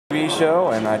TV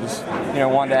show, and I just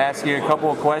wanted to ask you a couple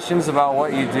of questions about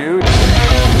what you do.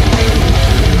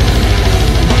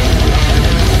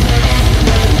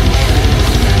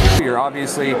 You're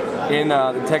obviously in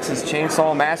the Texas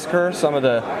Chainsaw Massacre, some of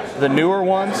the newer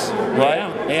ones,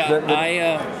 right?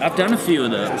 Yeah. I've done a few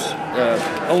of those.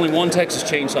 Only one Texas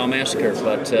Chainsaw Massacre,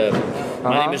 but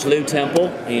my name is Lew Temple,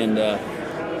 and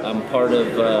I'm part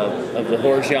of the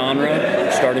horror genre,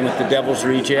 starting with The Devil's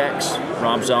Rejects,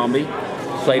 Rob Zombie.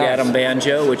 Played Adam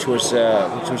Banjo, which was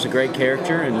a great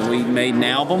character, and we made an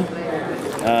album,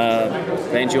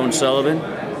 Banjo and Sullivan,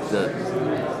 the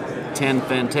 10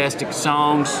 fantastic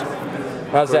songs.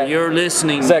 How's that? You're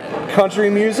listening. Is that country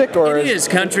music, or it is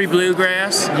country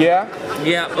bluegrass? Yeah.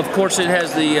 Yeah. Of course, it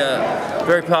has the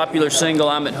very popular single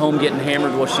 "I'm at Home Getting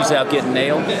Hammered While She's Out Getting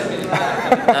Nailed."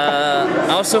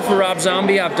 Also for Rob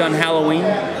Zombie, I've done Halloween.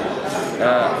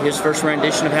 His first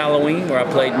rendition of Halloween, where I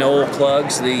played Noel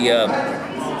Cluggs, the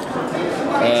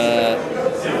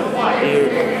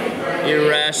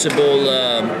irascible.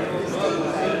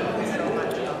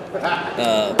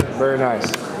 Very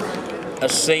nice. A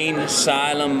sane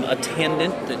asylum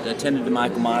attendant that attended to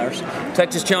Michael Myers.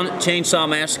 Texas Chainsaw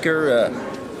Massacre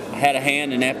had a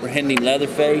hand in apprehending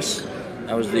Leatherface.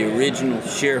 I was the original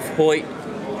Sheriff Hoyt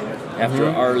after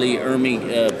R. Lee Ermey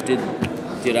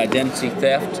did identity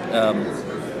theft.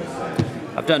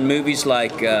 I've done movies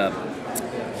like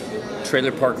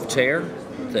Trailer Park of Terror,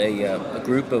 a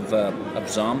group of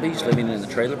zombies living in the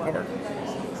trailer park.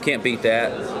 Can't beat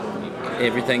that.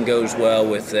 Everything goes well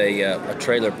with a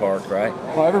trailer park, right?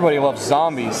 Well, everybody loves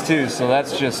zombies too, so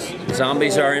that's just...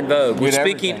 Zombies are in vogue. Well,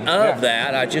 speaking of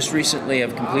that, I just recently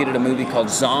have completed a movie called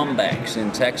Zombex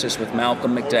in Texas with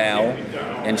Malcolm McDowell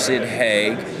and Sid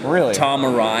Haig. Really? Tom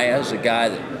Araya is a guy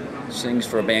that sings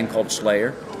for a band called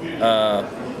Slayer.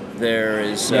 There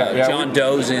is John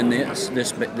Doe's in this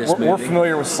movie. We're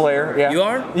familiar with Slayer. Yeah. You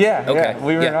are? Yeah. Okay. Yeah,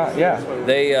 believe it or not, yeah.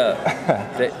 They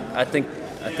I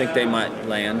think they might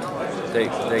land. They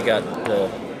got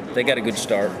a good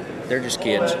start. They're just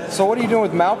kids. So what are you doing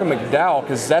with Malcolm McDowell?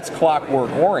 Because that's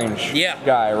Clockwork Orange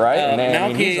guy, right?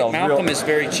 Malcolm is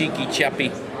very cheeky,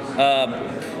 chappy.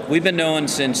 We've been known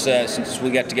since we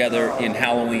got together in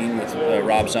Halloween with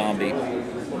Rob Zombie,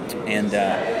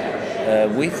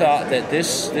 and we thought that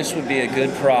this would be a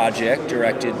good project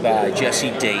directed by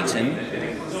Jesse Dayton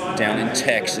down in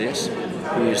Texas,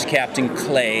 who is Captain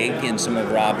Clegg in some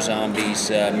of Rob Zombie's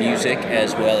music,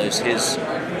 as well as his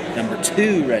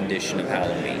 #2 rendition of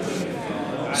Halloween.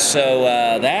 So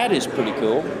that is pretty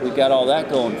cool. We've got all that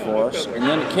going for us. And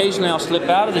then occasionally I'll slip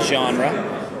out of the genre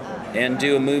and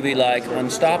do a movie like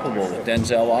Unstoppable with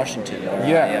Denzel Washington.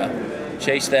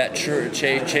 Chase that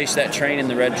train in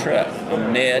the red truck.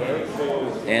 I'm Ned.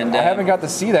 And I haven't got to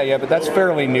see that yet, but that's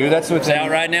fairly new. It's out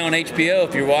right now on HBO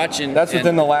if you're watching. That's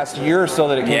within the last year or so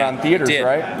that it came out in theaters,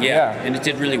 right? Yeah, and it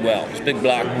did really well. It's a big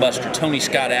blockbuster, Tony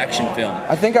Scott action film.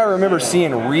 I think I remember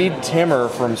seeing Reed Timmer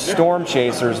from Storm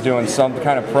Chasers doing some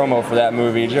kind of promo for that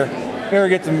movie. Did you ever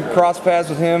get to cross paths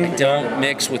with him? I don't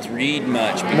mix with Reed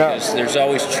much because there's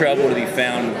always trouble to be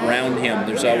found around him.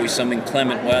 There's always some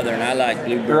inclement weather, and I like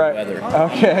bluebird weather.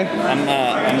 Okay.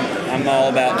 I'm all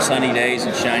about sunny days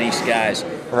and shiny skies.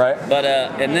 Right. But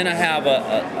and then I have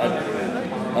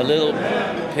a little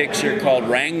picture called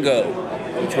Rango,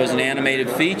 which was an animated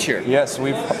feature. Yes,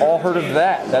 we've all heard of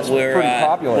that. That's pretty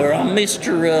popular. Where I'm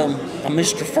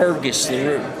Mr. Fergus,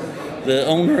 the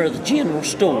owner of the general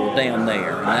store down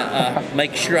there. And I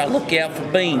make sure I look out for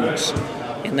beans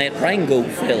and that Rango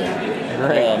fella.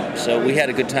 Great. So we had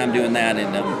a good time doing that,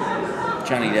 and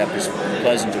Johnny Depp is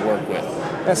pleasant to work with.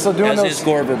 Yeah, so doing as is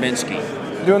Gore Verbinski.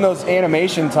 Doing those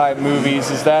animation type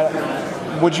movies,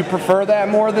 would you prefer that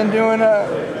more than doing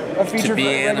a feature? To be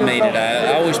animated,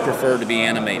 I always prefer to be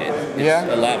animated.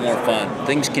 It's a lot more fun.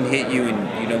 Things can hit you and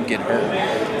you don't get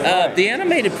hurt. The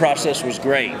animated process was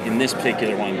great in this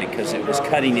particular one because it was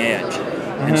cutting edge.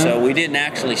 And so we didn't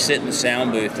actually sit in the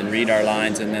sound booth and read our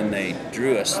lines and then they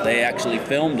drew us. They actually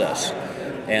filmed us.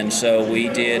 And so we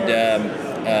did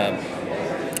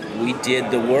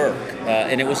the work.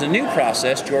 And it was a new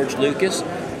process. George Lucas,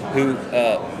 who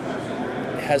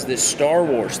has this Star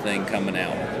Wars thing coming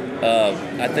out.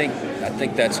 I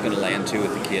think that's going to land too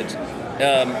with the kids.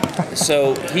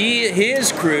 So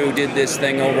his crew did this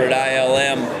thing over at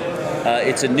ILM.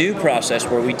 It's a new process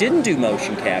where we didn't do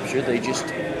motion capture. They just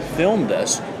filmed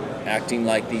us acting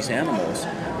like these animals,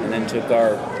 and then took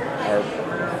our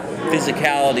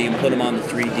physicality and put them on the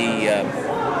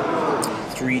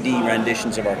 3D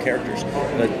renditions of our characters,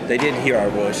 but they did hear our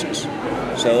voices.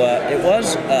 So it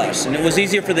was us, and it was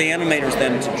easier for the animators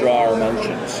then to draw our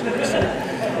emotions. So,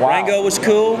 Rango was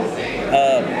cool.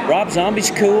 Rob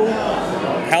Zombie's cool.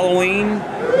 Halloween,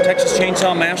 Texas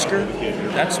Chainsaw Massacre,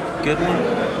 that's a good one.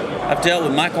 I've dealt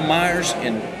with Michael Myers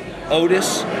and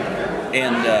Otis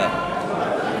and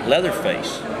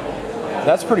Leatherface.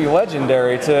 That's pretty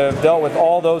legendary to have dealt with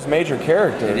all those major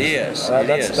characters. It is.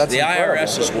 That's the incredible.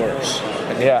 IRS is worse.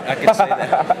 I can say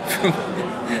that.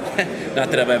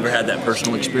 Not that I've ever had that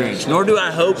personal experience, nor do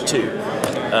I hope to.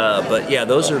 But yeah,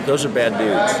 those are bad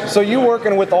dudes. So you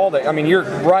working with all the, I mean, you're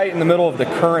right in the middle of the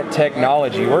current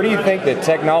technology. Where do you think that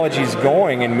technology is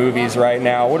going in movies right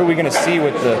now? What are we going to see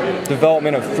with the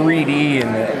development of 3D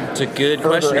and the It's a good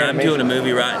question. I'm doing a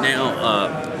movie right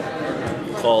now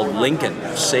called Lincoln,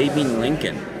 Saving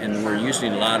Lincoln, and we're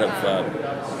using a lot of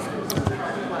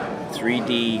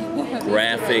 3D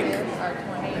graphic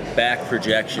back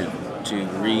projection to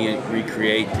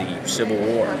recreate the Civil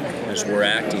War as we're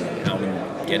acting out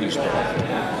in Gettysburg.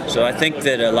 So I think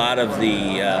that a lot of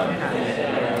the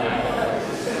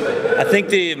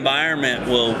environment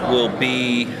will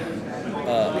be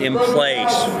in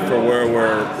place for where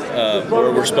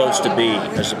we're supposed to be,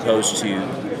 as opposed to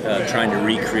trying to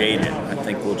recreate it. I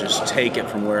think we'll just take it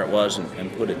from where it was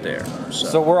and put it there.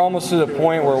 So we're almost to the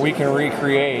point where we can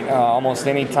recreate almost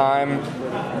any time,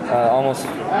 almost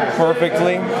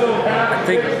perfectly.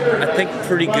 I think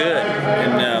pretty good,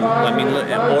 and I mean,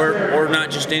 or not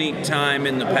just any time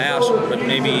in the past, but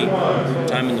maybe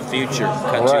time in the future.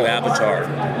 Cut to Avatar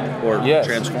or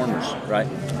Transformers, right?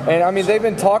 And I mean, they've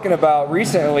been talking about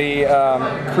recently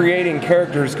creating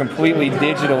characters completely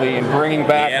digitally and bringing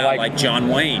back like John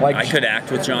Wayne. I could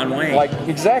act with John Wayne.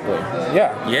 Exactly.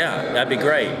 Yeah. Yeah, that'd be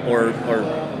great. Or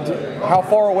how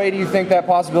far away do you think that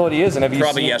possibility is? And have you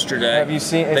probably yesterday. Have you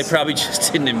seen? They probably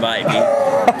just didn't invite me.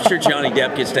 I'm sure Johnny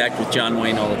Depp gets to act with John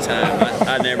Wayne all the time.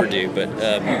 I never do, but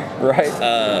right.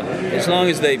 As long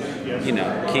as they,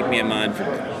 keep me in mind for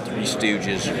Three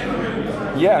Stooges.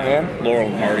 Yeah, man. Laurel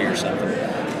and Hardy or something.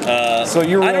 So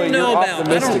you're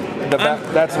optimistic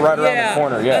that's right around the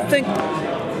corner. Yeah. I think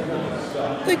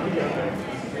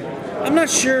I'm not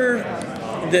sure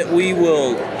that we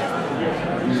will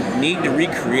need to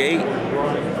recreate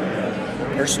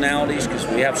personalities because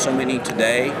we have so many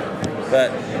today,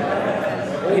 but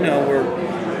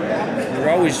we're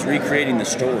always recreating the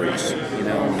stories.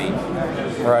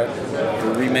 Right.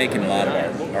 We're remaking a lot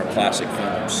of our classic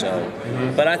films. So,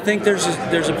 but I think there's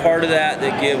a part of that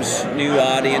gives new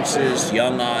audiences,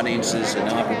 young audiences, an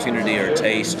opportunity or a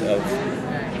taste of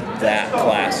that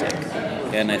classic,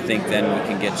 and I think then we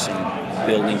can get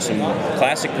building some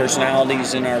classic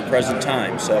personalities in our present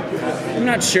time. So I'm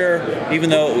not sure,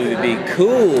 even though it would be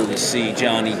cool to see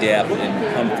Johnny Depp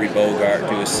and Humphrey Bogart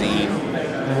do a scene.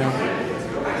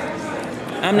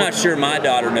 I'm not sure my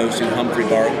daughter knows who Humphrey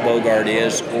Bogart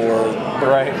is, or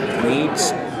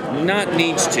needs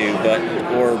to,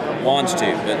 or wants to,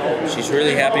 but she's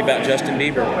really happy about Justin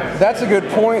Bieber. That's a good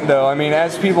point, though. I mean,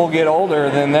 as people get older,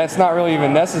 then that's not really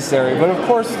even necessary. But of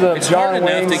course, the John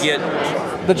Waynes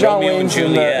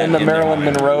and the Marilyn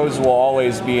Monroes will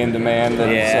always be in demand.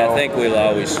 And I think we'll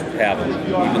always have them,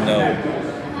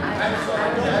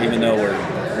 even though we're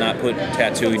not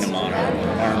tattooing them on our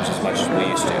arms as much as we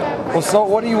used to. Well, so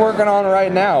what are you working on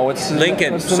right now?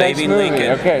 Lincoln, what's the Saving next movie?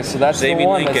 Lincoln. Okay, so that's Saving the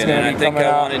one Lincoln, that's going to be coming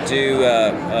out. And I think I want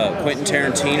to do Quentin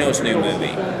Tarantino's new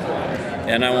movie,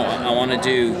 and I want to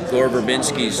do Gore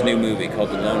Verbinski's new movie called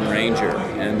The Lone Ranger,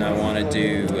 and I want to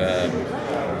do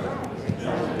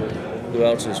who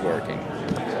else is working?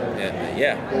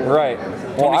 Yeah. Right.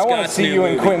 Well, I want to see you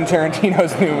in Quentin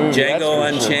Tarantino's new movie. Django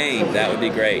Unchained. Sure. That would be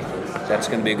great. That's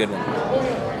going to be a good one.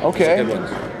 Okay. That's a good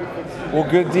one. Well,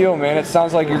 good deal, man. It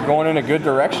sounds like you're going in a good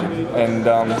direction. And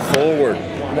forward.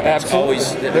 Absolutely.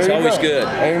 It's always good.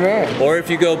 Amen. Or if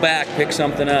you go back, pick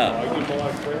something up.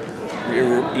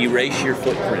 Erase your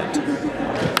footprint.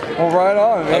 Well, right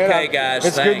on, man. Okay, guys.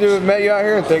 It's good to have met you out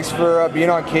here, and thanks for being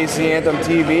on KC Anthem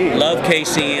TV. Love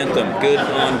KC Anthem. Good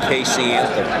on KC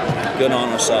Anthem. Good on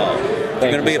us all. If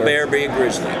you're going to be a bear, be a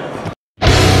grizzly.